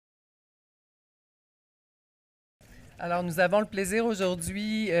Alors, nous avons le plaisir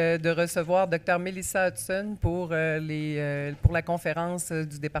aujourd'hui de recevoir Dr. Melissa HUDSON pour la conférence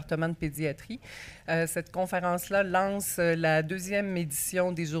du département de pédiatrie. Cette conférence-là lance la deuxième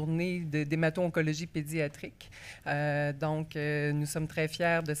édition des journées d'hémato-oncologie pédiatrique. Nous sommes très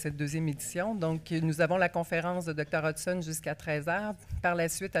fiers de cette deuxième édition. Donc, nous avons la conférence de Dr. HUDSON jusqu'à 13h. Par la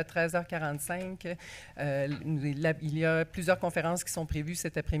suite, à 13h45, il y a plusieurs conférences qui sont prévues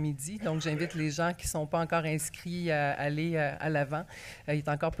cet après-midi. Donc, j'invite les gens qui ne sont pas encore inscrits à aller à l'avant. Il est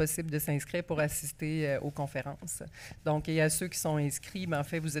encore possible de s'inscrire pour assister aux conférences. Donc, et à ceux qui sont inscrits, en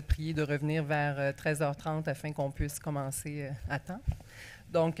fait, vous êtes priés de revenir vers 13h30 afin qu'on puisse commencer à temps.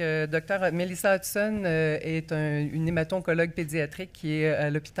 Donc, Dr. Melissa HUDSON est une hémato-oncologue pédiatrique qui est à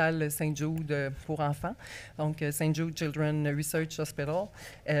l'hôpital Saint-Jude pour enfants, donc Saint-Jude Children's Research Hospital,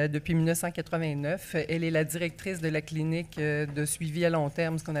 depuis 1989. Elle est la directrice de la clinique de suivi à long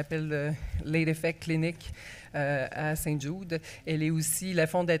terme, ce qu'on appelle le Late Effect Clinic à Saint-Jude. Elle est aussi la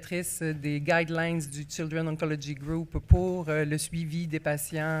fondatrice des guidelines du Children Oncology Group pour le suivi des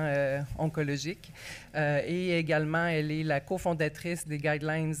patients oncologiques. Et également, elle est la cofondatrice des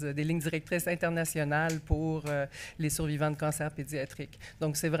guidelines, des lignes directrices internationales pour les survivants de cancer pédiatrique.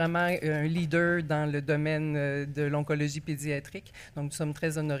 Donc, c'est vraiment un leader dans le domaine de l'oncologie pédiatrique. Donc, nous sommes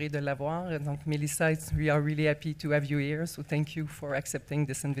très honorés de l'avoir. Donc, Melissa, we are really happy to have you here. So, thank you for accepting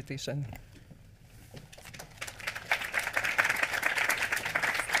this invitation.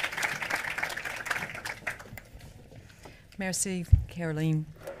 Merci, Caroline,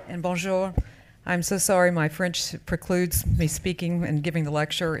 and bonjour. I'm so sorry my French precludes me speaking and giving the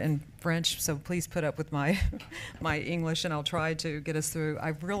lecture in French, so please put up with my English, and I'll try to get us through.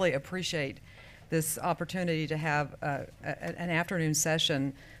 I really appreciate this opportunity to have an afternoon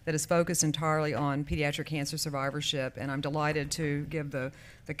session that is focused entirely on pediatric cancer survivorship, and I'm delighted to give the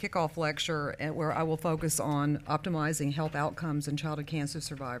kickoff lecture where I will focus on optimizing health outcomes in childhood cancer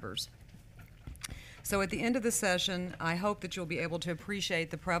survivors. So at the end of the session, I hope that you'll be able to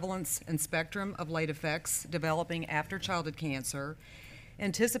appreciate the prevalence and spectrum of late effects developing after childhood cancer,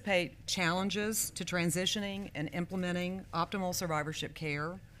 anticipate challenges to transitioning and implementing optimal survivorship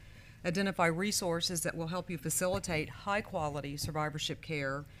care, identify resources that will help you facilitate high-quality survivorship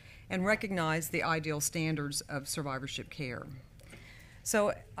care, and recognize the ideal standards of survivorship care.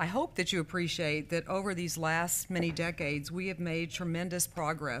 So I hope that you appreciate that over these last many decades, we have made tremendous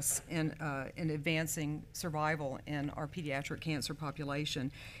progress in advancing survival in our pediatric cancer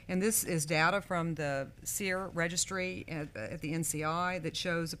population. And this is data from the SEER registry at the NCI that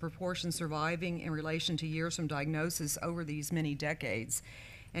shows the proportion surviving in relation to years from diagnosis over these many decades.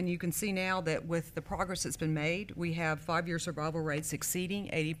 And you can see now that with the progress that's been made, we have 5-year survival rates exceeding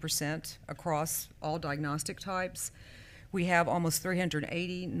 80% across all diagnostic types. We have almost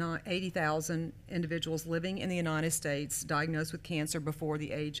 380,000 individuals living in the United States diagnosed with cancer before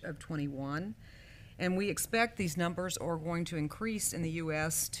the age of 21. And we expect these numbers are going to increase in the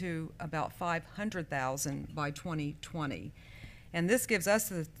U.S. to about 500,000 by 2020. And this gives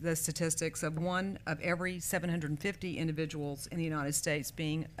us the statistics of 1 of every 750 individuals in the United States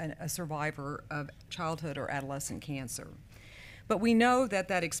being a survivor of childhood or adolescent cancer. But we know that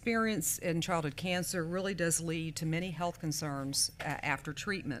that experience in childhood cancer really does lead to many health concerns after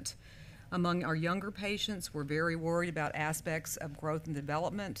treatment. Among our younger patients, we're very worried about aspects of growth and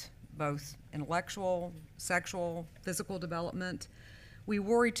development, both intellectual, sexual, physical development. We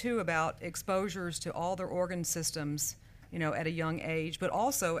worry too about exposures to all their organ systems, at a young age, but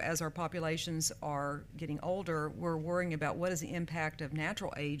also as our populations are getting older, we're worrying about what is the impact of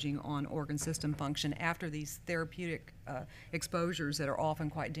natural aging on organ system function after these therapeutic exposures that are often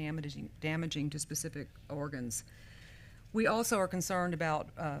quite damaging to specific organs. We also are concerned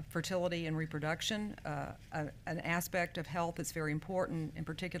about fertility and reproduction, an aspect of health that's very important, in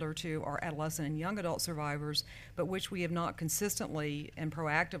particular to our adolescent and young adult survivors, but which we have not consistently and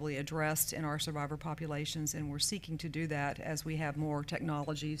proactively addressed in our survivor populations, and we're seeking to do that as we have more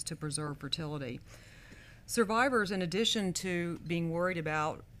technologies to preserve fertility. Survivors, in addition to being worried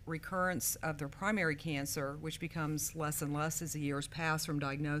about recurrence of their primary cancer, which becomes less and less as the years pass from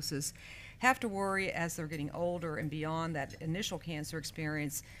diagnosis, have to worry as they're getting older and beyond that initial cancer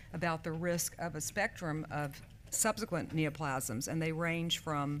experience about the risk of a spectrum of subsequent neoplasms, and they range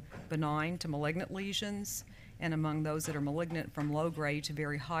from benign to malignant lesions, and among those that are malignant from low grade to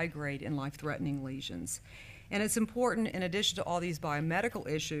very high grade and life-threatening lesions. And it's important, in addition to all these biomedical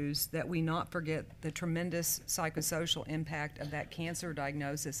issues, that we not forget the tremendous psychosocial impact of that cancer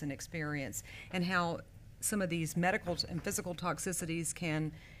diagnosis and experience, and how some of these medical and physical toxicities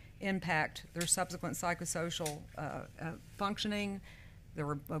can impact their subsequent psychosocial functioning,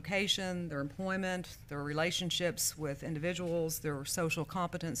 their vocation, their employment, their relationships with individuals, their social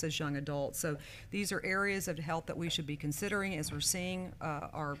competence as young adults. So these are areas of health that we should be considering as we're seeing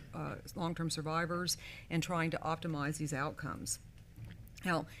our long-term survivors and trying to optimize these outcomes.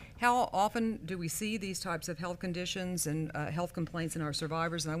 Now, how often do we see these types of health conditions and health complaints in our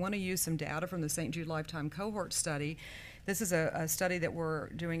survivors? And I want to use some data from the St. Jude Lifetime Cohort Study. This is a study that we're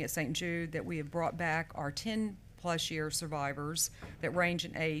doing at St. Jude that we have brought back our 10-plus year survivors that range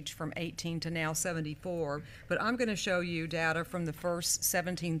in age from 18 to now 74. But I'm going to show you data from the first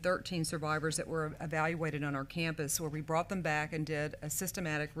 13 survivors that were evaluated on our campus, where we brought them back and did a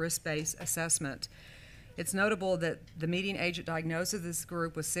systematic risk-based assessment. It's notable that the median age at diagnosis of this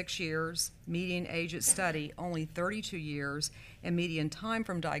group was 6 years, median age at study only 32 years, and median time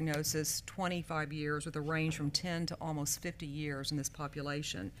from diagnosis 25 years, with a range from 10 to almost 50 years in this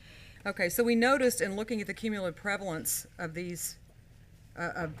population. Okay, so we noticed in looking at the cumulative prevalence of these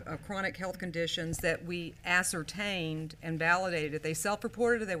chronic health conditions that we ascertained and validated. If they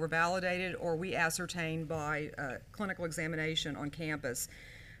self-reported, they were validated, or we ascertained by clinical examination on campus.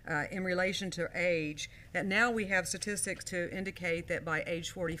 In relation to age, that now we have statistics to indicate that by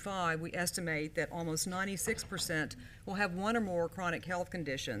age 45, we estimate that almost 96% will have one or more chronic health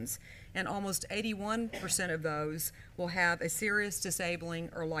conditions, and almost 81% of those will have a serious,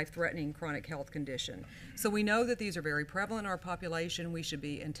 disabling, or life-threatening chronic health condition. So we know that these are very prevalent in our population. We should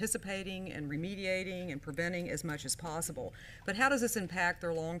be anticipating and remediating and preventing as much as possible. But how does this impact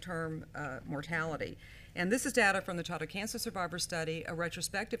their long-term mortality? And this is data from the Childhood Cancer Survivor Study, a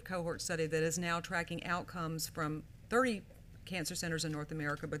retrospective cohort study that is now tracking outcomes from 30 cancer centers in North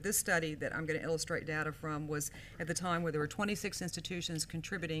America. But this study that I'm going to illustrate data from was at the time where there were 26 institutions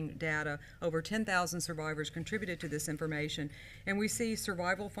contributing data. Over 10,000 survivors contributed to this information. And we see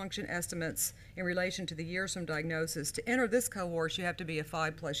survival function estimates in relation to the years from diagnosis. To enter this cohort, you have to be a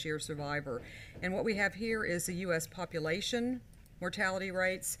 5+ year survivor. And what we have here is the U.S. population mortality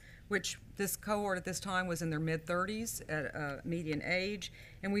rates, which this cohort at this time was in their mid-30s at median age.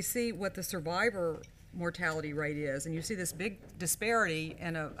 And we see what the survivor mortality rate is. And you see this big disparity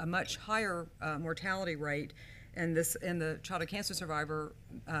and a much higher mortality rate in the childhood cancer survivor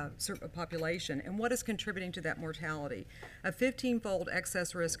population. And what is contributing to that mortality? A 15-fold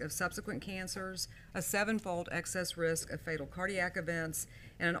excess risk of subsequent cancers, a 7-fold excess risk of fatal cardiac events,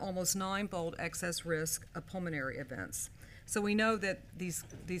 and an almost 9-fold excess risk of pulmonary events. So we know that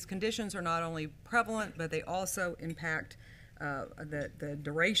these conditions are not only prevalent, but they also impact the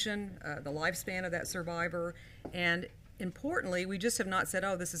duration, the lifespan of that survivor. And importantly, we just have not said,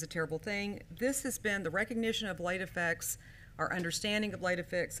 oh, this is a terrible thing. This has been the recognition of late effects, our understanding of late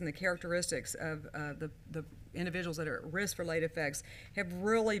effects, and the characteristics of the individuals that are at risk for late effects have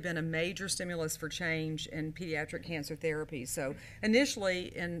really been a major stimulus for change in pediatric cancer therapy. So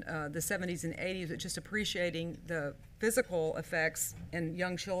initially in the 70s and 80s, it's just appreciating the physical effects in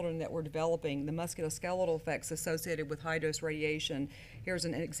young children that were developing, the musculoskeletal effects associated with high-dose radiation. Here's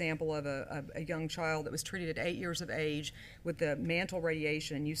an example of a young child that was treated at 8 years of age with the mantle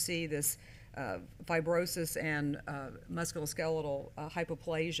radiation. You see this fibrosis and musculoskeletal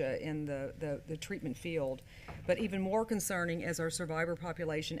hypoplasia in the treatment field. But even more concerning is our survivor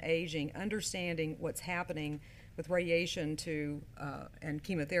population aging, understanding what's happening with radiation to and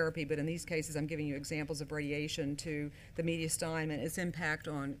chemotherapy, but in these cases I'm giving you examples of radiation to the mediastinum and its impact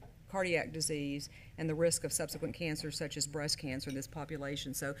on cardiac disease and the risk of subsequent cancers such as breast cancer in this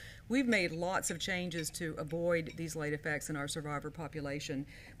population. So we've made lots of changes to avoid these late effects in our survivor population,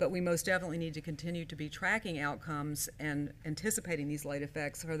 but we most definitely need to continue to be tracking outcomes and anticipating these late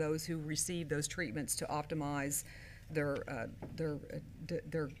effects for those who receive those treatments to optimize their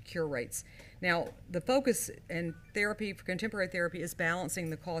cure rates. Now, the focus in therapy, for contemporary therapy, is balancing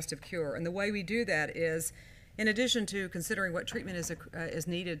the cost of cure. And the way we do that is, in addition to considering what treatment is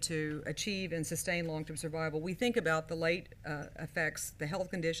needed to achieve and sustain long-term survival, we think about the late effects, the health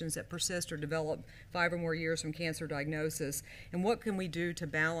conditions that persist or develop 5 or more years from cancer diagnosis, and what can we do to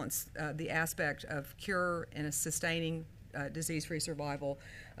balance the aspect of cure and a sustaining disease-free survival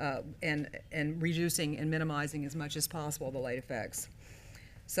and reducing and minimizing as much as possible the late effects.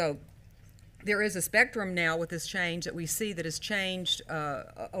 So there is a spectrum now with this change that we see that has changed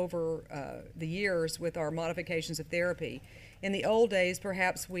over the years with our modifications of therapy. In the old days,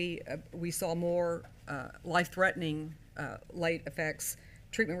 perhaps we saw more life-threatening late effects,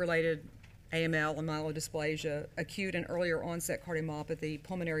 treatment-related AML and myelodysplasia, acute and earlier onset cardiomyopathy,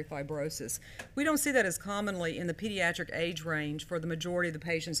 pulmonary fibrosis. We don't see that as commonly in the pediatric age range for the majority of the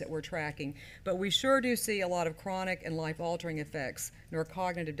patients that we're tracking, but we sure do see a lot of chronic and life-altering effects,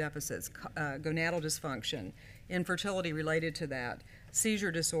 neurocognitive deficits, gonadal dysfunction, infertility related to that,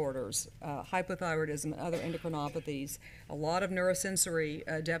 seizure disorders, hypothyroidism, and other endocrinopathies, a lot of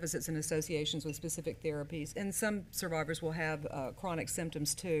neurosensory deficits and associations with specific therapies, and some survivors will have chronic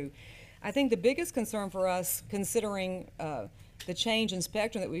symptoms too. I think the biggest concern for us, considering the change in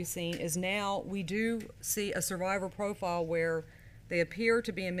spectrum that we've seen, is now we do see a survivor profile where they appear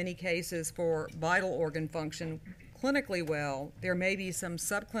to be, in many cases, for vital organ function clinically well. There may be some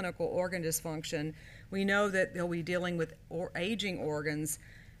subclinical organ dysfunction. We know that they'll be dealing with aging organs,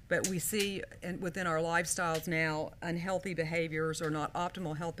 but we see within our lifestyles now unhealthy behaviors or not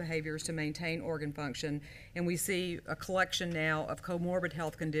optimal health behaviors to maintain organ function, and we see a collection now of comorbid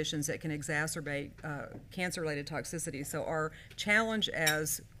health conditions that can exacerbate cancer-related toxicity. So our challenge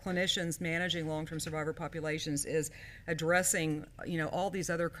as clinicians managing long-term survivor populations is addressing, all these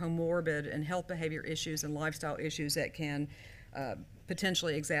other comorbid and health behavior issues and lifestyle issues that can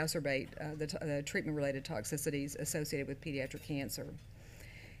potentially exacerbate the treatment-related toxicities associated with pediatric cancer.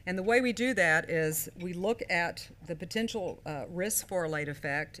 And the way we do that is we look at the potential risk for a late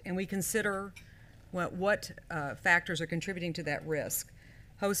effect, and we consider what factors are contributing to that risk.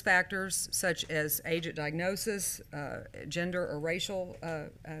 Host factors such as age at diagnosis, gender or racial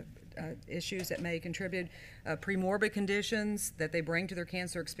issues that may contribute, premorbid conditions that they bring to their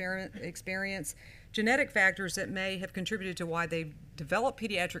cancer experience, genetic factors that may have contributed to why they develop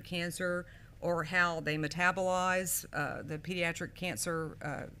pediatric cancer, or how they metabolize the pediatric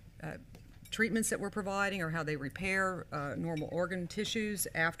cancer treatments that we're providing, or how they repair normal organ tissues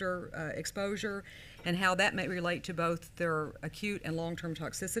after exposure, and how that may relate to both their acute and long-term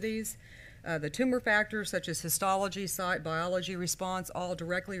toxicities. The tumor factors such as histology, site, biology, response all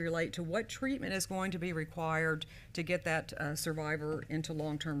directly relate to what treatment is going to be required to get that survivor into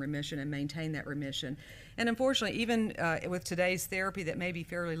long-term remission and maintain that remission. And unfortunately, even with today's therapy that may be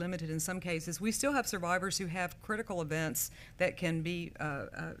fairly limited in some cases, we still have survivors who have critical events that can be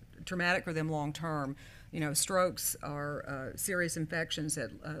traumatic for them long-term. Strokes are serious infections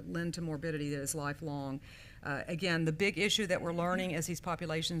that lend to morbidity that is lifelong. Again, the big issue that we're learning as these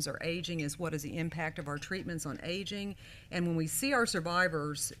populations are aging is what is the impact of our treatments on aging. And when we see our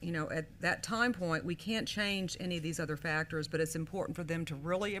survivors, at that time point, we can't change any of these other factors, but it's important for them to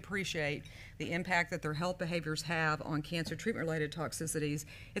really appreciate the impact that their health behaviors have on cancer treatment-related toxicities.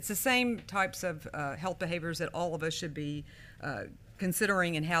 It's the same types of health behaviors that all of us should be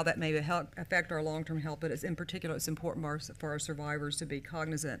considering, and how that may affect our long-term health, but in particular it's important for our survivors to be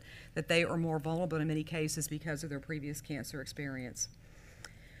cognizant that they are more vulnerable in many cases because of their previous cancer experience.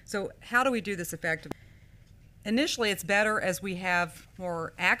 So how do we do this effectively? Initially, it's better as we have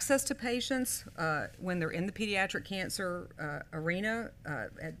more access to patients when they're in the pediatric cancer arena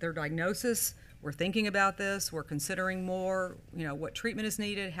at their diagnosis. We're thinking about this, we're considering more, what treatment is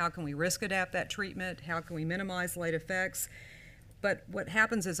needed, how can we risk adapt that treatment, how can we minimize late effects. But what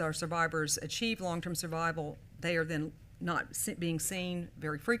happens is our survivors achieve long-term survival. They are then not being seen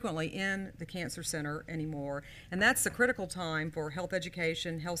very frequently in the cancer center anymore. And that's the critical time for health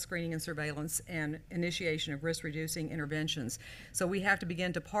education, health screening and surveillance, and initiation of risk-reducing interventions. So we have to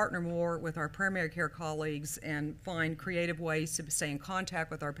begin to partner more with our primary care colleagues and find creative ways to stay in contact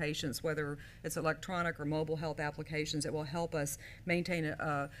with our patients, whether it's electronic or mobile health applications that will help us maintain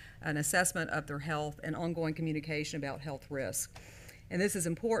an assessment of their health and ongoing communication about health risk. And this is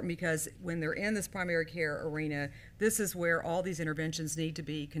important because when they're in this primary care arena, this is where all these interventions need to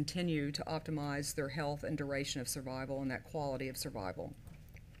be continued to optimize their health and duration of survival and that quality of survival.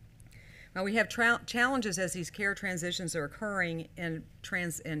 Now we have challenges as these care transitions are occurring and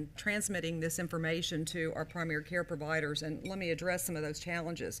transmitting this information to our primary care providers, and let me address some of those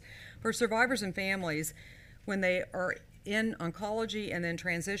challenges. For survivors and families, when they are in oncology and then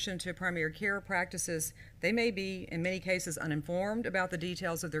transition to primary care practices, they may be, in many cases, uninformed about the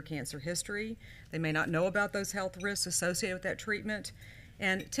details of their cancer history. They may not know about those health risks associated with that treatment.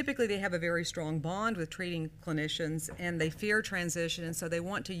 And typically they have a very strong bond with treating clinicians, and they fear transition, and so they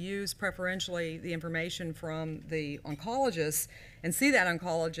want to use preferentially the information from the oncologist and see that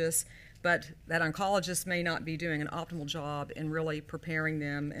oncologist, but that oncologist may not be doing an optimal job in really preparing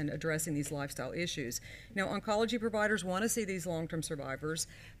them and addressing these lifestyle issues. Oncology providers want to see these long-term survivors.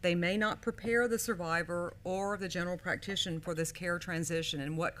 They may not prepare the survivor or the general practitioner for this care transition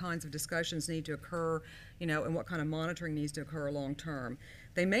and what kinds of discussions need to occur, and what kind of monitoring needs to occur long-term.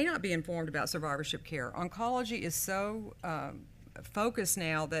 They may not be informed about survivorship care. Oncology is so focus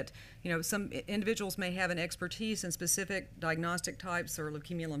now that some individuals may have an expertise in specific diagnostic types or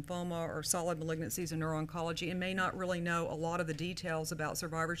leukemia, lymphoma, or solid malignancies in neuro-oncology, and may not really know a lot of the details about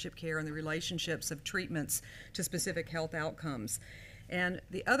survivorship care and the relationships of treatments to specific health outcomes. And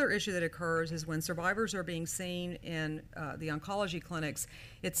the other issue that occurs is when survivors are being seen in the oncology clinics,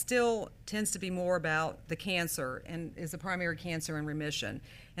 it still tends to be more about the cancer and is the primary cancer in remission,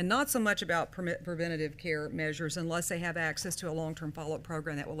 and not so much about preventative care measures unless they have access to a long-term follow-up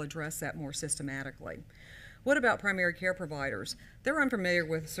program that will address that more systematically. What about primary care providers? They're unfamiliar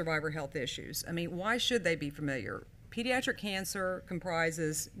with survivor health issues. I mean, why should they be familiar? Pediatric cancer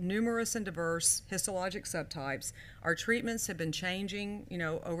comprises numerous and diverse histologic subtypes. Our treatments have been changing,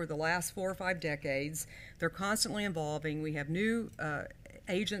 over the last 4 or 5 decades. They're constantly evolving. We have new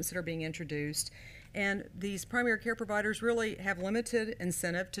agents that are being introduced. And these primary care providers really have limited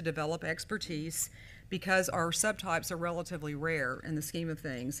incentive to develop expertise because our subtypes are relatively rare in the scheme of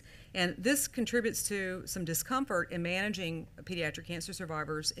things. And this contributes to some discomfort in managing pediatric cancer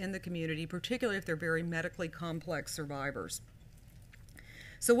survivors in the community, particularly if they're very medically complex survivors.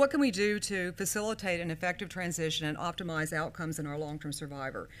 So what can we do to facilitate an effective transition and optimize outcomes in our long-term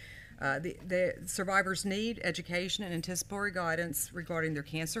survivor? The survivors need education and anticipatory guidance regarding their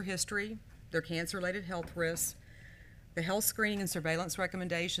cancer history, their cancer-related health risks, the health screening and surveillance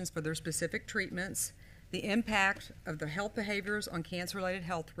recommendations for their specific treatments, the impact of the health behaviors on cancer-related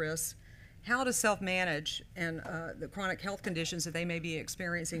health risks, how to self-manage and the chronic health conditions that they may be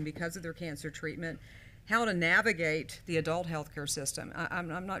experiencing because of their cancer treatment, how to navigate the adult healthcare system.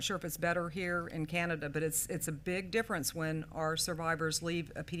 I'm not sure if it's better here in Canada, but it's a big difference when our survivors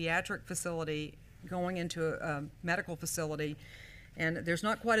leave a pediatric facility going into a medical facility. And there's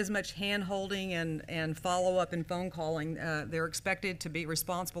not quite as much hand-holding and follow-up and phone calling. They're expected to be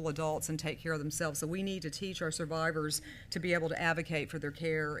responsible adults and take care of themselves. So we need to teach our survivors to be able to advocate for their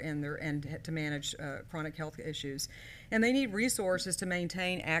care and to manage chronic health issues. And they need resources to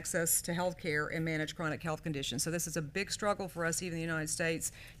maintain access to health care and manage chronic health conditions. So this is a big struggle for us, even in the United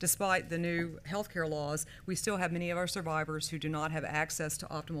States. Despite the new health care laws, we still have many of our survivors who do not have access to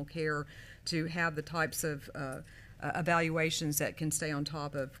optimal care to have the types of evaluations that can stay on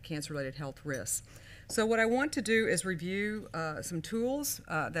top of cancer-related health risks. So what I want to do is review some tools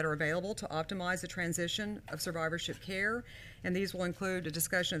that are available to optimize the transition of survivorship care, and these will include a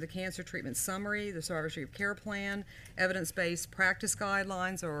discussion of the cancer treatment summary, the survivorship care plan, evidence-based practice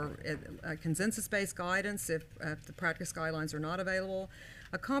guidelines or consensus-based guidance if the practice guidelines are not available,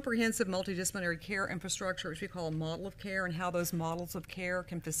 a comprehensive multidisciplinary care infrastructure, which we call a model of care, and how those models of care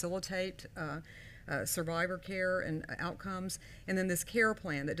can facilitate survivor care and outcomes, and then this care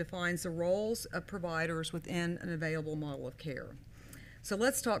plan that defines the roles of providers within an available model of care. So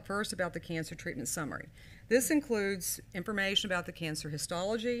let's talk first about the cancer treatment summary. This includes information about the cancer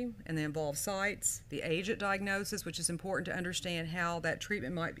histology and the involved sites, the age at diagnosis, which is important to understand how that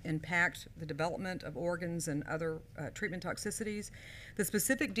treatment might impact the development of organs and other treatment toxicities. The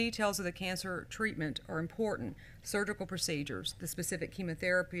specific details of the cancer treatment are important. Surgical procedures, the specific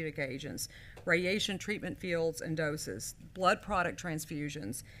chemotherapeutic agents, radiation treatment fields and doses, blood product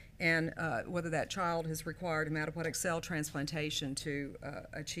transfusions, and whether that child has required hematopoietic cell transplantation to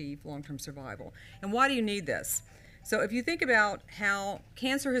achieve long-term survival. And why do you need this? So if you think about how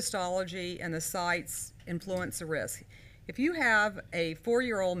cancer histology and the sites influence the risk, if you have a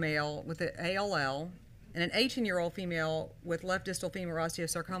 4-year-old male with an ALL and an 18-year-old female with left distal femur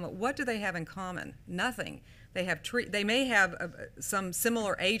osteosarcoma, what do they have in common? Nothing. They may have some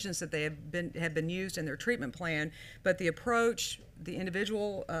similar agents that they have been used in their treatment plan, but the approach the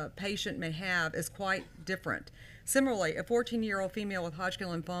individual patient may have is quite different. Similarly, a 14-year-old female with Hodgkin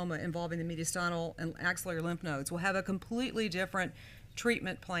lymphoma involving the mediastinal and axillary lymph nodes will have a completely different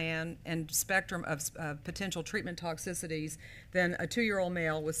treatment plan and spectrum of potential treatment toxicities than a 2-year-old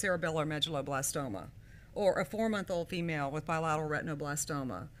male with cerebellar medulloblastoma, or a 4-month-old female with bilateral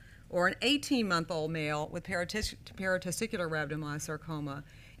retinoblastoma, or an 18-month-old male with paratesticular rhabdomyosarcoma.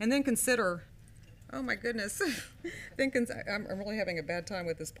 And then consider, oh my goodness, I'm really having a bad time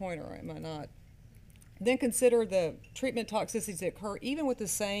with this pointer, am I not? Then consider the treatment toxicities that occur even with the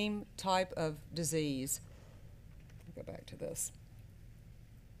same type of disease. I'll go back to this.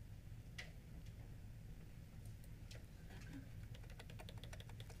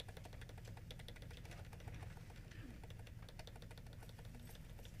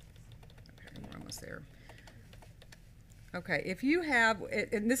 There. Okay, if you have,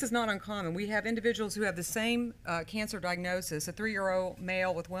 and this is not uncommon, we have individuals who have the same cancer diagnosis, a 3-year-old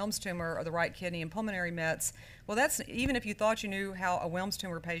male with Wilms tumor of the right kidney and pulmonary mets. Well, that's, even if you thought you knew how a Wilms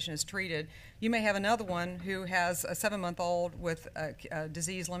tumor patient is treated, you may have another one who has a 7-month-old with a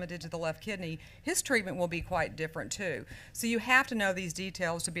disease limited to the left kidney. His treatment will be quite different too. So you have to know these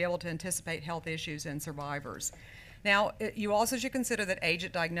details to be able to anticipate health issues in survivors. Now, you also should consider that age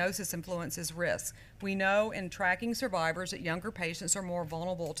at diagnosis influences risk. We know in tracking survivors that younger patients are more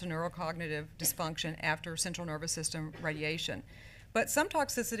vulnerable to neurocognitive dysfunction after central nervous system radiation. But some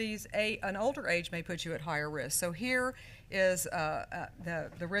toxicities, an older age may put you at higher risk. So here is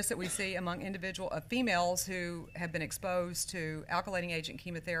the risk that we see among females who have been exposed to alkylating agent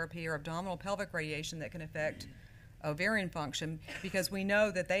chemotherapy or abdominal pelvic radiation that can affect ovarian function, because we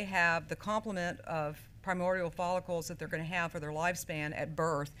know that they have the complement of primordial follicles that they're going to have for their lifespan at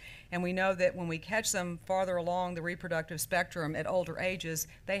birth. And we know that when we catch them farther along the reproductive spectrum at older ages,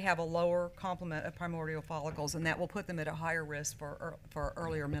 they have a lower complement of primordial follicles, and that will put them at a higher risk for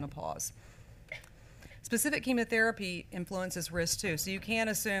earlier menopause. Specific chemotherapy influences risk too, so you can't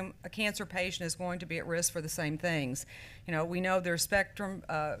assume a cancer patient is going to be at risk for the same things. You know, we know there's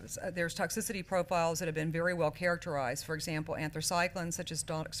there's toxicity profiles that have been very well characterized. For example, anthracyclines such as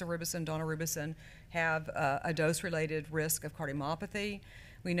doxorubicin, daunorubicin have a dose-related risk of cardiomyopathy.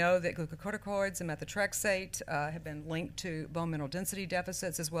 We know that glucocorticoids and methotrexate have been linked to bone mineral density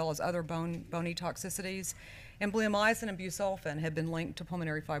deficits as well as other bony toxicities. And bleomycin and busulfan have been linked to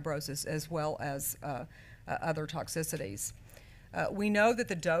pulmonary fibrosis as well as other toxicities. We know that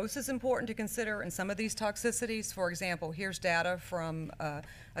the dose is important to consider in some of these toxicities. For example, here's data from a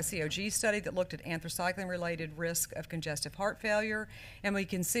COG study that looked at anthracycline-related risk of congestive heart failure, and we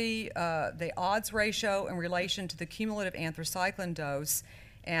can see the odds ratio in relation to the cumulative anthracycline dose,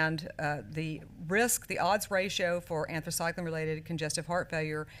 and the odds ratio for anthracycline-related congestive heart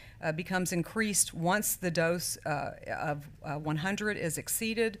failure becomes increased once the dose of 100 is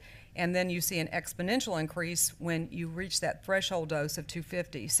exceeded, and then you see an exponential increase when you reach that threshold dose of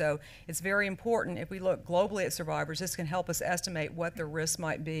 250. So it's very important, if we look globally at survivors, this can help us estimate what the risk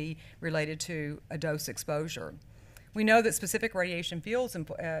might be related to a dose exposure. We know that specific radiation fields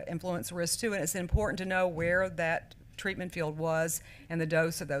influence risk too, and it's important to know where that treatment field was and the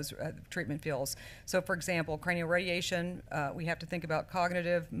dose of those treatment fields. So for example, cranial radiation, we have to think about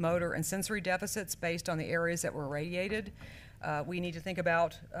cognitive, motor, and sensory deficits based on the areas that were radiated. We need to think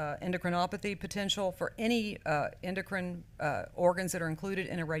about endocrinopathy potential for any endocrine organs that are included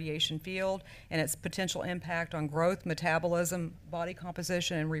in a radiation field and its potential impact on growth, metabolism, body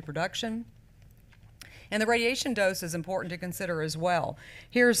composition, and reproduction. And the radiation dose is important to consider as well.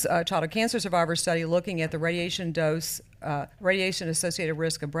 Here's a childhood cancer survivor study looking at the radiation dose, radiation-associated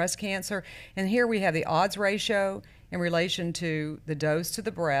risk of breast cancer. And here we have the odds ratio in relation to the dose to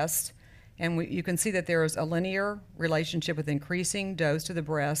the breast. And you can see that there is a linear relationship with increasing dose to the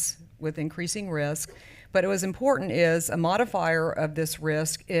breast with increasing risk. But what is important is a modifier of this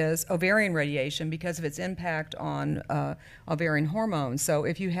risk is ovarian radiation because of its impact on ovarian hormones. So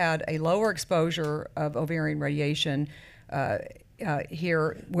if you had a lower exposure of ovarian radiation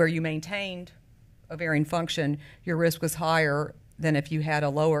here where you maintained ovarian function, your risk was higher than if you had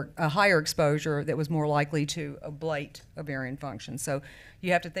a higher exposure that was more likely to ablate ovarian function. So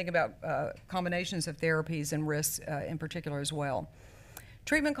you have to think about combinations of therapies and risks in particular as well.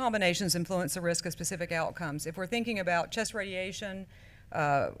 Treatment combinations influence the risk of specific outcomes. If we're thinking about chest radiation,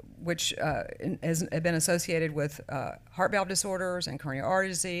 which has been associated with heart valve disorders and coronary artery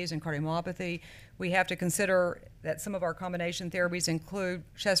disease and cardiomyopathy, we have to consider that some of our combination therapies include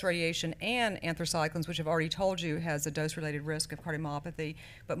chest radiation and anthracyclines, which I've already told you has a dose-related risk of cardiomyopathy,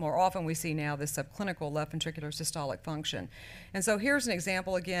 but more often we see now this subclinical left ventricular systolic function. And so here's an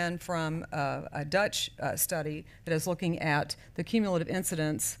example again from a Dutch study that is looking at the cumulative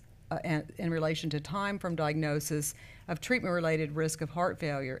incidence in relation to time from diagnosis of treatment-related risk of heart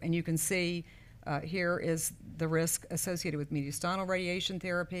failure. And you can see here is the risk associated with mediastinal radiation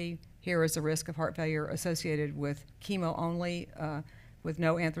therapy. Here is the risk of heart failure associated with chemo only with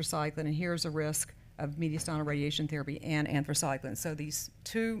no anthracycline. And here's a risk of mediastinal radiation therapy and anthracycline. So these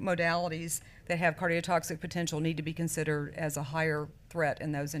two modalities that have cardiotoxic potential need to be considered as a higher threat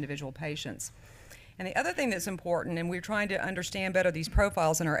in those individual patients. And the other thing that's important, and we're trying to understand better these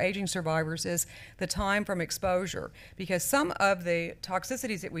profiles in our aging survivors, is the time from exposure. Because some of the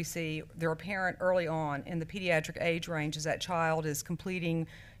toxicities that we see, they're apparent early on in the pediatric age range as that child is completing,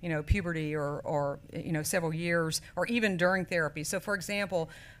 puberty or several years, or even during therapy. So for example,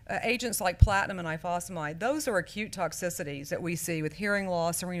 agents like platinum and ifosfamide, those are acute toxicities that we see with hearing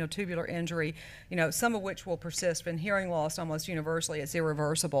loss, renal tubular injury, some of which will persist, and hearing loss almost universally is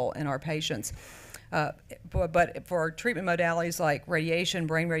irreversible in our patients. But for treatment modalities like radiation,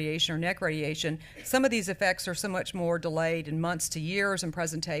 brain radiation, or neck radiation, some of these effects are so much more delayed in months to years in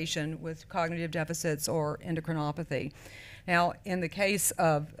presentation with cognitive deficits or endocrinopathy. Now, in the case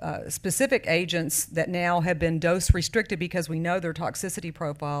of specific agents that now have been dose restricted because we know their toxicity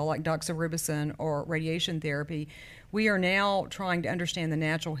profile, like doxorubicin or radiation therapy, we are now trying to understand the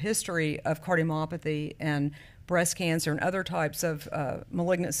natural history of cardiomyopathy and breast cancer and other types of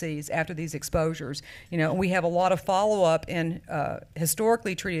malignancies after these exposures. You know, we have a lot of follow-up in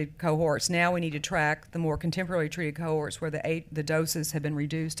historically treated cohorts. Now we need to track the more contemporarily treated cohorts where the doses have been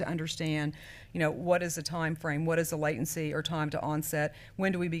reduced to understand, you know, what is the time frame, what is the latency or time to onset,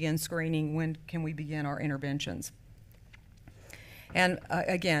 when do we begin screening, when can we begin our interventions. And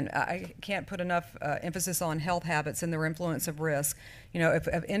again, I can't put enough emphasis on health habits and their influence of risk. You know, if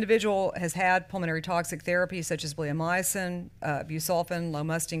an individual has had pulmonary toxic therapy such as bleomycin, busulfan,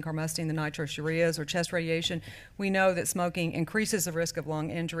 lomustine, carmustine, the nitrosoureas, or chest radiation, we know that smoking increases the risk of lung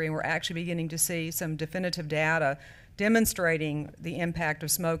injury, and we're actually beginning to see some definitive data demonstrating the impact of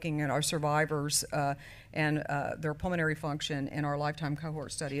smoking in our survivors and their pulmonary function in our lifetime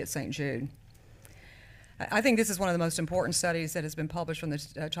cohort study at St. Jude. I think this is one of the most important studies that has been published from the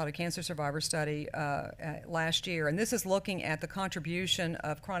childhood cancer survivor study last year, and this is looking at the contribution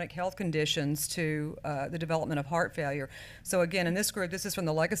of chronic health conditions to the development of heart failure. So again, in this group, this is from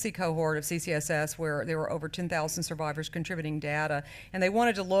the legacy cohort of CCSS, where there were over 10,000 survivors contributing data, and they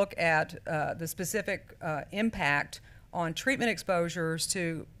wanted to look at the specific impact on treatment exposures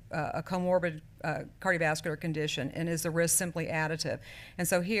to a comorbid cardiovascular condition, and is the risk simply additive. And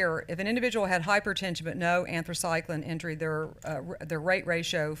so here, if an individual had hypertension but no anthracycline injury, their rate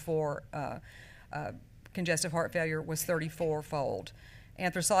ratio for congestive heart failure was 34-fold.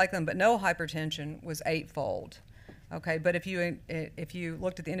 Anthracycline but no hypertension was 8-fold. Okay, but if you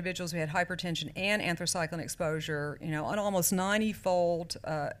looked at the individuals who had hypertension and anthracycline exposure, you know, an almost 90-fold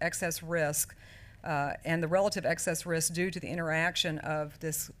excess risk, and the relative excess risk due to the interaction of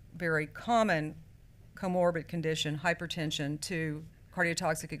this very common comorbid condition, hypertension, to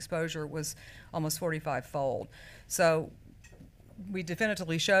cardiotoxic exposure was almost 45-fold. So we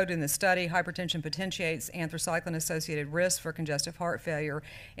definitively showed in the study hypertension potentiates anthracycline-associated risk for congestive heart failure.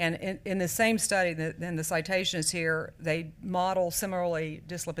 And in the same study, and the citation is here, they model similarly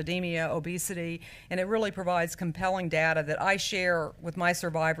dyslipidemia, obesity, and it really provides compelling data that I share with my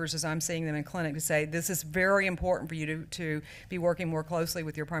survivors as I'm seeing them in clinic to say this is very important for you to be working more closely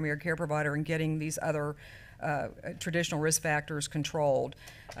with your primary care provider and getting these other traditional risk factors controlled.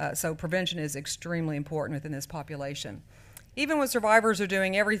 So prevention is extremely important within this population. Even when survivors are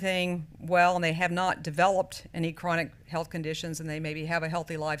doing everything well and they have not developed any chronic health conditions and they maybe have a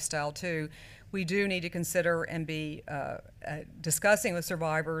healthy lifestyle too, we do need to consider and be discussing with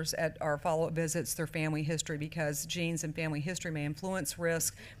survivors at our follow-up visits their family history, because genes and family history may influence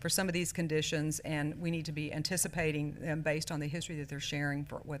risk for some of these conditions, and we need to be anticipating them based on the history that they're sharing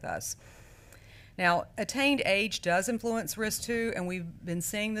with us. Now, attained age does influence risk too, and we've been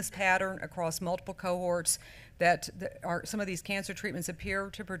seeing this pattern across multiple cohorts that some of these cancer treatments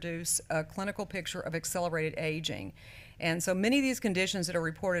appear to produce a clinical picture of accelerated aging. And so many of these conditions that are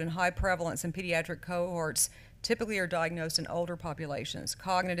reported in high prevalence in pediatric cohorts typically are diagnosed in older populations: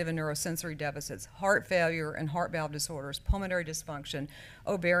 cognitive and neurosensory deficits, heart failure and heart valve disorders, pulmonary dysfunction,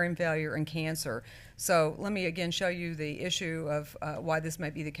 ovarian failure, and cancer. So let me again show you the issue of why this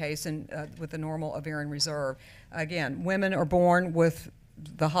might be the case with the normal ovarian reserve. Again, women are born with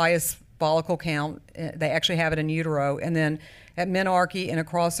the highest follicle count. They actually have it in utero, and then at menarche and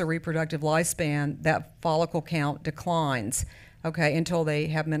across their reproductive lifespan, that follicle count declines, okay, until they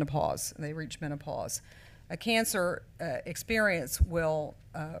have menopause, they reach menopause. A cancer experience will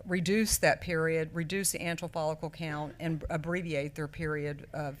reduce that period, reduce the antral follicle count, and abbreviate their period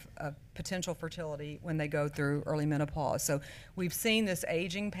of potential fertility when they go through early menopause. So we've seen this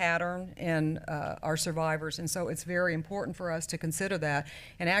aging pattern in our survivors, and so it's very important for us to consider that.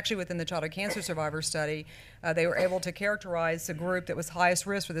 And actually within the childhood cancer survivor study, they were able to characterize the group that was highest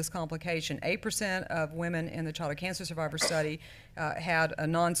risk for this complication. 8% of women in the childhood cancer survivor study had a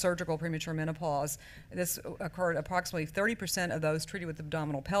non-surgical premature menopause. This occurred approximately 30% of those treated with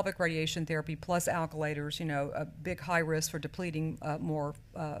abdominal pelvic radiation therapy plus alkylators, you know, a big high risk for depleting more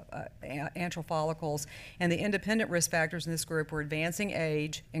antral follicles. And the independent risk factors in this group were advancing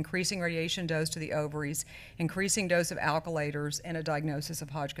age, increasing radiation dose to the ovaries, increasing dose of alkylators, and a diagnosis of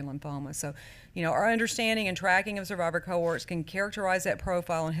Hodgkin lymphoma. So, you know, our understanding and tracking of survivor cohorts can characterize that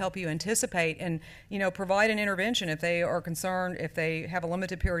profile and help you anticipate and, you know, provide an intervention if they are concerned, if they have a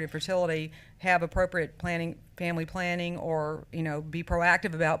limited period of fertility, have appropriate planning, family planning, or, you know, be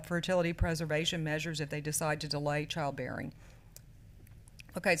proactive about fertility preservation measures if they decide to delay childbearing.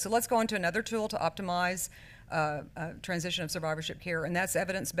 Okay, so let's go on to another tool to optimize transition of survivorship care, and that's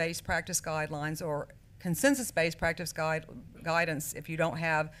evidence-based practice guidelines, or consensus-based practice guidance if you don't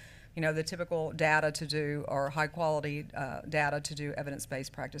have, you know, the typical data to do, or high-quality data to do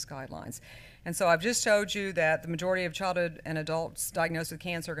evidence-based practice guidelines. And so I've just showed you that the majority of childhood and adults diagnosed with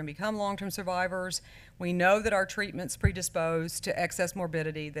cancer are going to become long-term survivors. We know that our treatments predispose to excess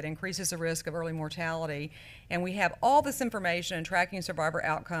morbidity that increases the risk of early mortality. And we have all this information in tracking survivor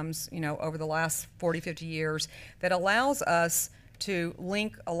outcomes, you know, over the last 40, 50 years that allows us to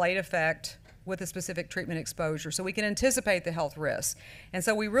link a late effect with a specific treatment exposure, so we can anticipate the health risks. And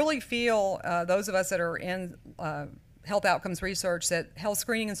so we really feel, those of us that are in health outcomes research, that health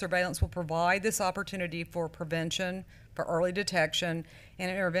screening and surveillance will provide this opportunity for prevention, for early detection,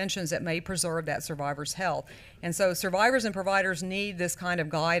 and interventions that may preserve that survivor's health. And so survivors and providers need this kind of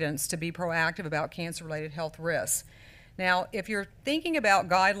guidance to be proactive about cancer-related health risks. Now, if you're thinking about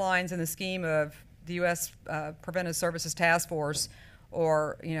guidelines in the scheme of the U.S. Preventive Services Task Force,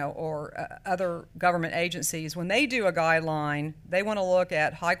 or, you know, or other government agencies, when they do a guideline, they want to look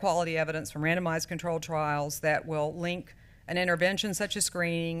at high-quality evidence from randomized controlled trials that will link an intervention such as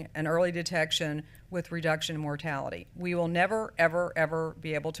screening and early detection with reduction in mortality. We will never, ever, ever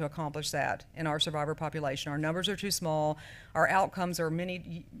be able to accomplish that in our survivor population. Our numbers are too small. Our outcomes are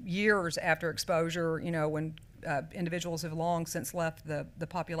many years after exposure, you know, when individuals have long since left the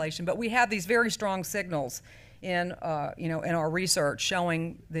population. But we have these very strong signals in you know, in our research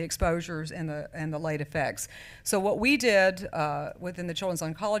showing the exposures and the late effects. So what we did within the Children's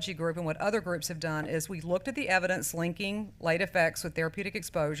Oncology Group, and what other groups have done, is we looked at the evidence linking late effects with therapeutic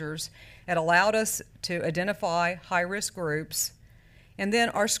exposures. It allowed us to identify high-risk groups. And then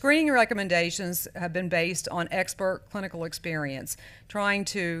our screening recommendations have been based on expert clinical experience, trying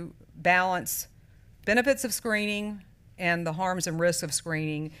to balance benefits of screening and the harms and risks of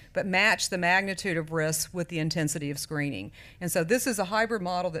screening, but match the magnitude of risks with the intensity of screening. And so this is a hybrid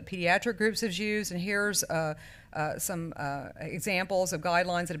model that pediatric groups have used, and here's some examples of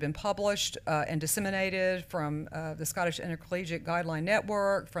guidelines that have been published and disseminated from the Scottish Intercollegiate Guideline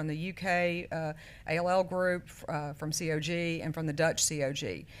Network, from the UK ALL group, from COG, and from the Dutch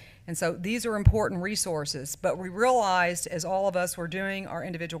COG. And so these are important resources, but we realized as all of us were doing our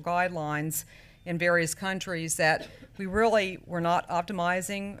individual guidelines in various countries that we really were not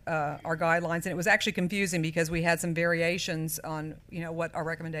optimizing our guidelines, and it was actually confusing because we had some variations on, you know, what our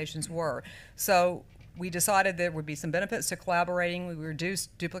recommendations were. So we decided there would be some benefits to collaborating. We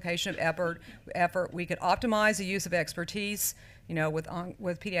reduced duplication of effort. We could optimize the use of expertise, you know, with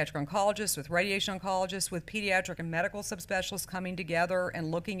pediatric oncologists, with radiation oncologists, with pediatric and medical subspecialists coming together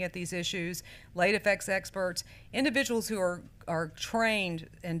and looking at these issues, late effects experts, individuals who are trained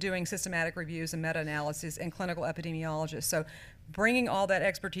in doing systematic reviews and meta-analysis, and clinical epidemiologists. So bringing all that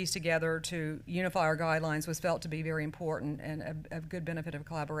expertise together to unify our guidelines was felt to be very important and a good benefit of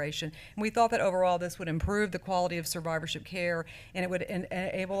collaboration. And we thought that overall this would improve the quality of survivorship care, and it would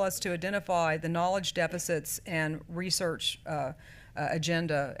enable us to identify the knowledge deficits and research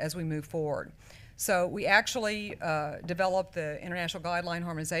agenda as we move forward. So we actually developed the International Guideline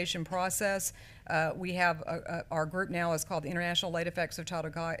Harmonization process. We have our group now is called the International Late Effects of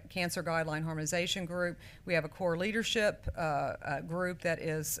Childhood Cancer Guideline Harmonization Group. We have a core leadership group that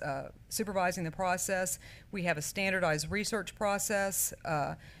is supervising the process. We have a standardized research process,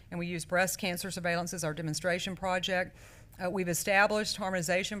 and we use breast cancer surveillance as our demonstration project. We've established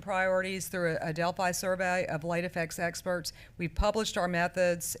harmonization priorities through a Delphi survey of late effects experts. We've published our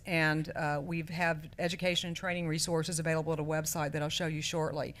methods, and we have education and training resources available at a website that I'll show you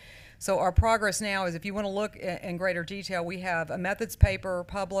shortly. So our progress now is, if you want to look in greater detail, we have a methods paper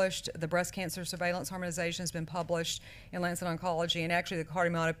published. The breast cancer surveillance harmonization has been published in Lancet Oncology, and actually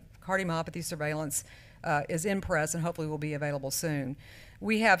the cardiomyopathy surveillance is in press and hopefully will be available soon.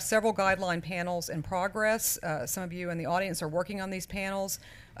 We have several guideline panels in progress. Some of you in the audience are working on these panels,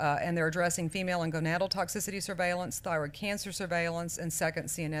 and they're addressing female and gonadal toxicity surveillance, thyroid cancer surveillance, and second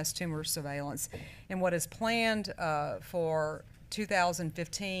CNS tumor surveillance. And what is planned for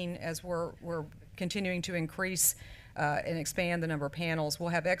 2015, as we're continuing to increase and expand the number of panels, we'll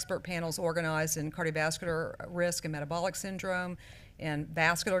have expert panels organized in cardiovascular risk and metabolic syndrome, in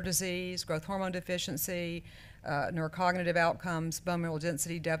vascular disease, growth hormone deficiency, neurocognitive outcomes, bone mineral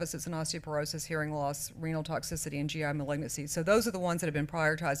density deficits and osteoporosis, hearing loss, renal toxicity, and GI malignancy. So those are the ones that have been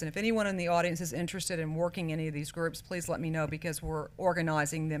prioritized. And if anyone in the audience is interested in working in any of these groups, please let me know, because we're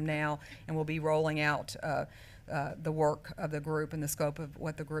organizing them now, and we'll be rolling out the work of the group and the scope of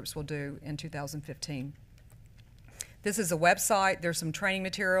what the groups will do in 2015. This is a website. There's some training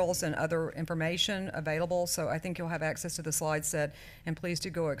materials and other information available, so I think you'll have access to the slide set, and please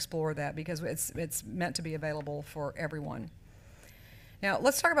do go explore that, because it's meant to be available for everyone. Now,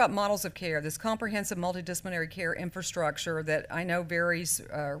 let's talk about models of care, this comprehensive multidisciplinary care infrastructure that I know varies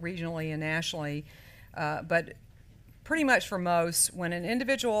regionally and nationally, but pretty much for most, when an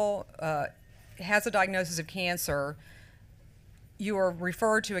individual has a diagnosis of cancer, you are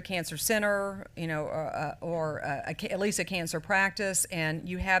referred to a cancer center, or at least a cancer practice, and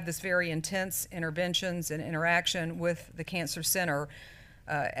you have this very intense interventions and interaction with the cancer center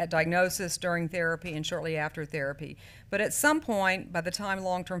at diagnosis, during therapy, and shortly after therapy. But at some point, by the time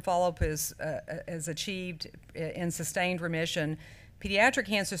long-term follow-up is achieved in sustained remission, pediatric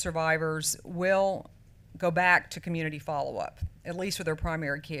cancer survivors will go back to community follow-up, at least for their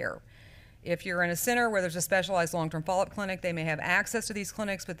primary care. If you're in a center where there's a specialized long-term follow-up clinic, they may have access to these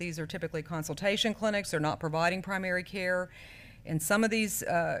clinics, but these are typically consultation clinics. They're not providing primary care. In some of these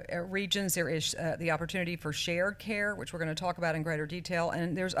regions, there is the opportunity for shared care, which we're going to talk about in greater detail,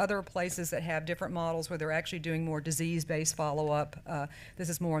 and there's other places that have different models where they're actually doing more disease-based follow-up. This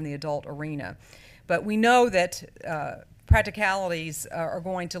is more in the adult arena. But we know that practicalities are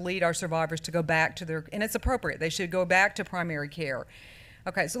going to lead our survivors to go back to their, and it's appropriate, they should go back to primary care.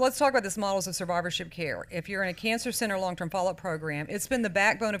 Okay, so let's talk about this models of survivorship care. If you're in a cancer center long-term follow-up program, it's been the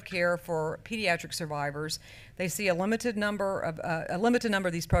backbone of care for pediatric survivors. They see a limited number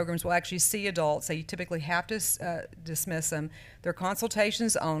of these programs will actually see adults. They typically have to dismiss them. They're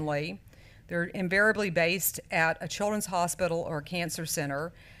consultations only. They're invariably based at a children's hospital or a cancer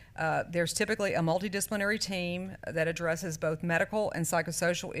center. There's typically a multidisciplinary team that addresses both medical and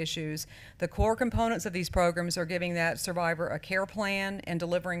psychosocial issues. The core components of these programs are giving that survivor a care plan and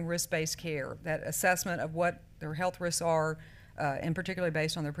delivering risk-based care, that assessment of what their health risks are, and particularly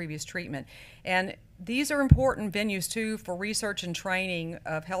based on their previous treatment. And these are important venues, too, for research and training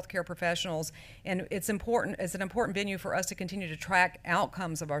of healthcare professionals, and it's an important venue for us to continue to track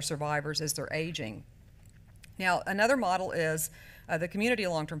outcomes of our survivors as they're aging. Now, another model is the community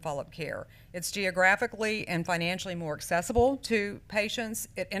long-term follow-up care. It's geographically and financially more accessible to patients.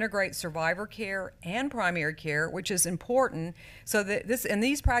 It integrates survivor care and primary care, which is important. So that in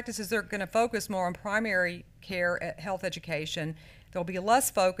these practices, they're going to focus more on primary care health education. There'll be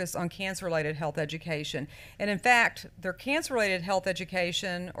less focus on cancer-related health education. And in fact, their cancer-related health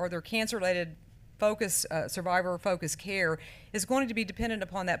education or their cancer-related survivor-focused care is going to be dependent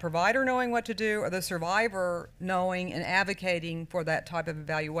upon that provider knowing what to do or the survivor knowing and advocating for that type of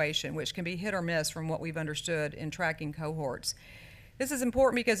evaluation, which can be hit or miss from what we've understood in tracking cohorts. This is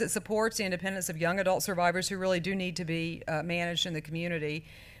important because it supports the independence of young adult survivors who really do need to be managed in the community,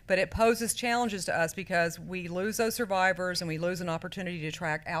 but it poses challenges to us because we lose those survivors and we lose an opportunity to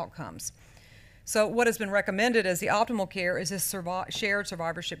track outcomes. So what has been recommended as the optimal care is this shared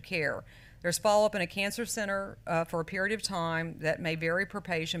survivorship care. There's follow-up in a cancer center for a period of time that may vary per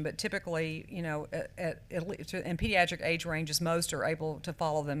patient, but typically, in pediatric age ranges, most are able to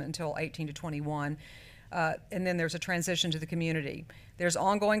follow them until 18 to 21. And then there's a transition to the community. There's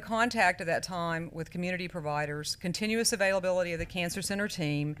ongoing contact at that time with community providers, continuous availability of the cancer center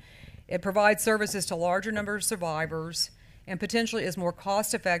team. It provides services to larger numbers of survivors, and potentially is more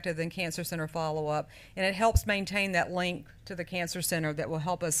cost-effective than cancer center follow-up, and it helps maintain that link to the cancer center that will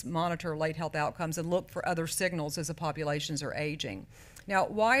help us monitor late health outcomes and look for other signals as the populations are aging. Now,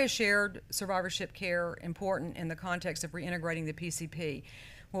 why is shared survivorship care important in the context of reintegrating the PCP?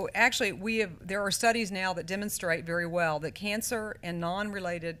 Well, actually, there are studies now that demonstrate very well that cancer and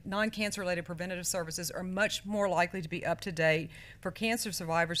non-cancer-related preventative services are much more likely to be up to date for cancer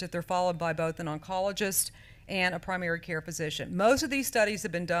survivors if they're followed by both an oncologist and a primary care physician. Most of these studies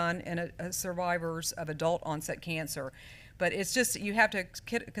have been done in survivors of adult onset cancer, but it's just, you have to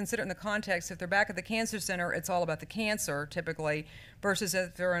consider in the context, if they're back at the cancer center, it's all about the cancer typically, versus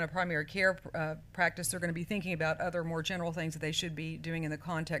if they're in a primary care practice, they're going to be thinking about other more general things that they should be doing in the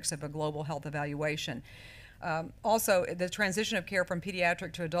context of a global health evaluation. Also, the transition of care from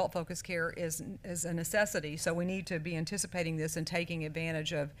pediatric to adult-focused care is a necessity, so we need to be anticipating this and taking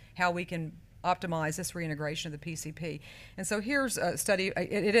advantage of how we can optimize this reintegration of the PCP. And so here's a study.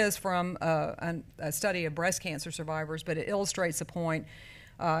 It is from a study of breast cancer survivors, but it illustrates a point.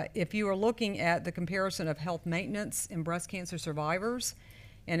 If you are looking at the comparison of health maintenance in breast cancer survivors,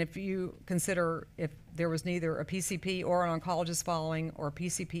 and if you consider if there was neither a PCP or an oncologist following, or a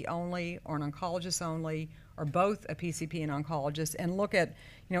PCP only or an oncologist only, or both a PCP and oncologist, and look at,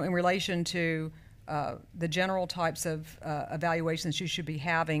 in relation to the general types of evaluations you should be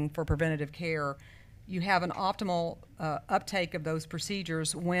having for preventative care, you have an optimal uptake of those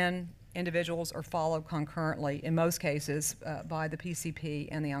procedures when individuals are followed concurrently, in most cases, by the PCP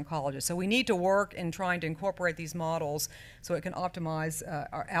and the oncologist. So we need to work in trying to incorporate these models so it can optimize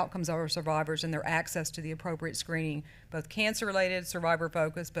our outcomes of our survivors and their access to the appropriate screening, both cancer-related,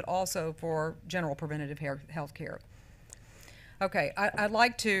 survivor-focused, but also for general preventative health care. Okay, I'd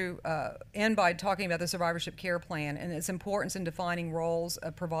like to end by talking about the survivorship care plan and its importance in defining roles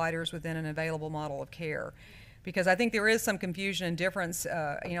of providers within an available model of care. Because I think there is some confusion and difference.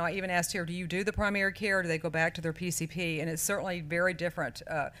 You know, I even asked here, do you do the primary care or do they go back to their PCP? And it's certainly very different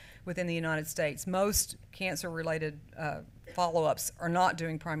within the United States. Most cancer-related follow-ups are not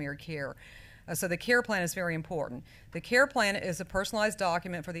doing primary care. So the care plan is very important. The care plan is a personalized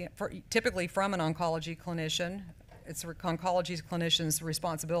document typically from an oncology clinician. It's oncology clinician's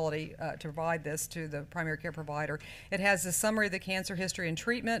responsibility to provide this to the primary care provider. It has a summary of the cancer history and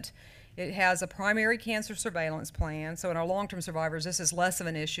treatment. It has a primary cancer surveillance plan. So in our long-term survivors, this is less of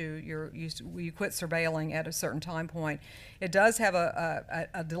an issue. You quit surveilling at a certain time point. It does have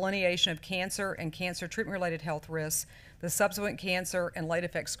a delineation of cancer and cancer treatment-related health risks, the subsequent cancer and late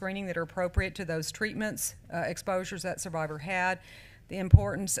effect screening that are appropriate to those treatments, exposures that survivor had, the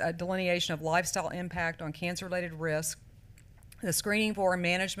importance, delineation of lifestyle impact on cancer-related risk, the screening for and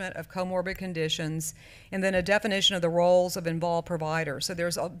management of comorbid conditions, and then a definition of the roles of involved providers. So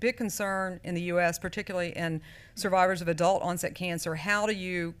there's a big concern in the U.S., particularly in survivors of adult onset cancer. How do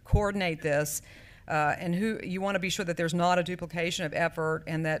you coordinate this? And you want to be sure that there's not a duplication of effort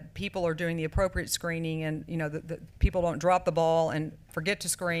and that people are doing the appropriate screening and, you know, that people don't drop the ball and forget to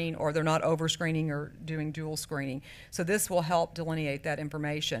screen, or they're not over-screening or doing dual screening. So this will help delineate that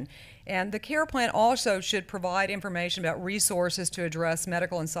information. And the care plan also should provide information about resources to address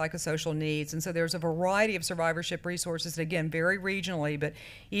medical and psychosocial needs. And so there's a variety of survivorship resources, again, vary regionally, but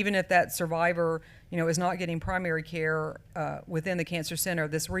even if that survivor, you know, is not getting primary care within the cancer center,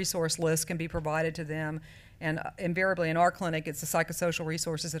 this resource list can be provided to them. And invariably in our clinic, it's the psychosocial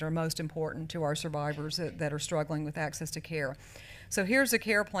resources that are most important to our survivors that are struggling with access to care. So here's the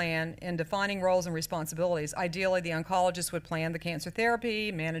care plan in defining roles and responsibilities. Ideally, the oncologist would plan the cancer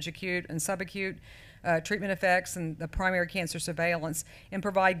therapy, manage acute and subacute treatment effects, and the primary cancer surveillance, and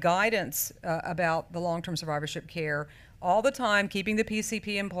provide guidance about the long-term survivorship care, all the time keeping the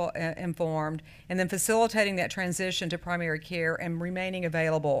PCP informed, and then facilitating that transition to primary care and remaining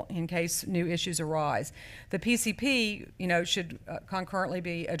available in case new issues arise. The PCP, you know, should concurrently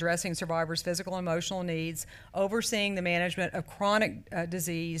be addressing survivors' physical and emotional needs, overseeing the management of chronic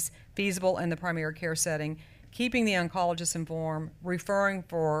disease feasible in the primary care setting, keeping the oncologist informed, referring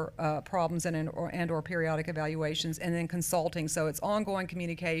for problems and or periodic evaluations, and then consulting. So it's ongoing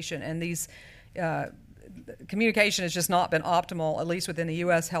communication, and these communication has just not been optimal, at least within the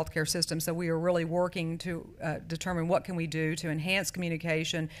U.S. healthcare system. So we are really working to determine what can we do to enhance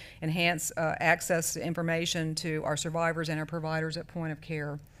communication, enhance access to information to our survivors and our providers at point of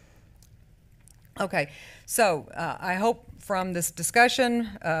care. Okay, so I hope from this discussion,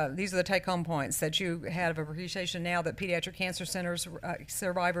 these are the take-home points, that you have of appreciation now that pediatric cancer centers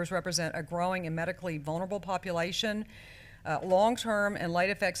survivors represent a growing and medically vulnerable population. Long-term and late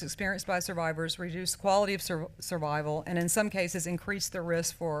effects experienced by survivors reduce quality of survival and in some cases increase the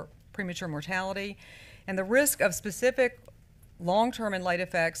risk for premature mortality. And the risk of specific long-term and late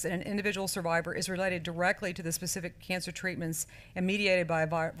effects in an individual survivor is related directly to the specific cancer treatments and mediated by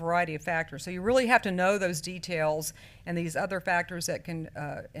a variety of factors. So you really have to know those details and these other factors that can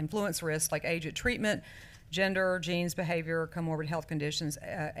influence risk, like age at treatment, gender, genes, behavior, comorbid health conditions,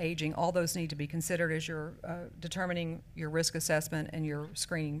 aging. All those need to be considered as you're determining your risk assessment and your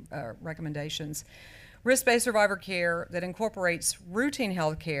screening recommendations. Risk-based survivor care that incorporates routine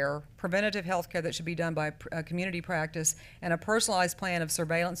health care, preventative health care that should be done by community practice, and a personalized plan of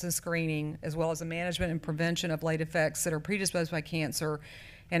surveillance and screening, as well as the management and prevention of late effects that are predisposed by cancer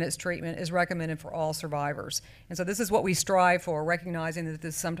and its treatment, is recommended for all survivors. And so this is what we strive for, recognizing that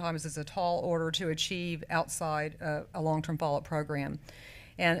this sometimes is a tall order to achieve outside a long-term follow-up program.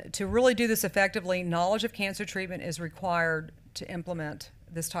 And to really do this effectively, knowledge of cancer treatment is required to implement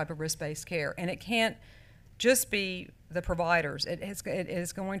this type of risk-based care. And it can't just be the providers. It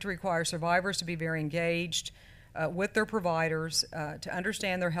is going to require survivors to be very engaged with their providers, to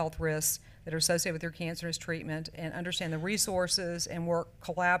understand their health risks that are associated with their cancerous treatment, and understand the resources and work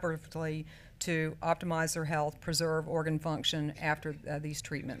collaboratively to optimize their health, preserve organ function after these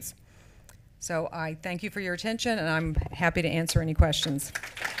treatments. So I thank you for your attention, and I'm happy to answer any questions.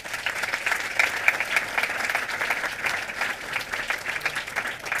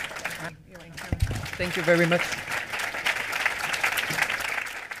 Thank you very much.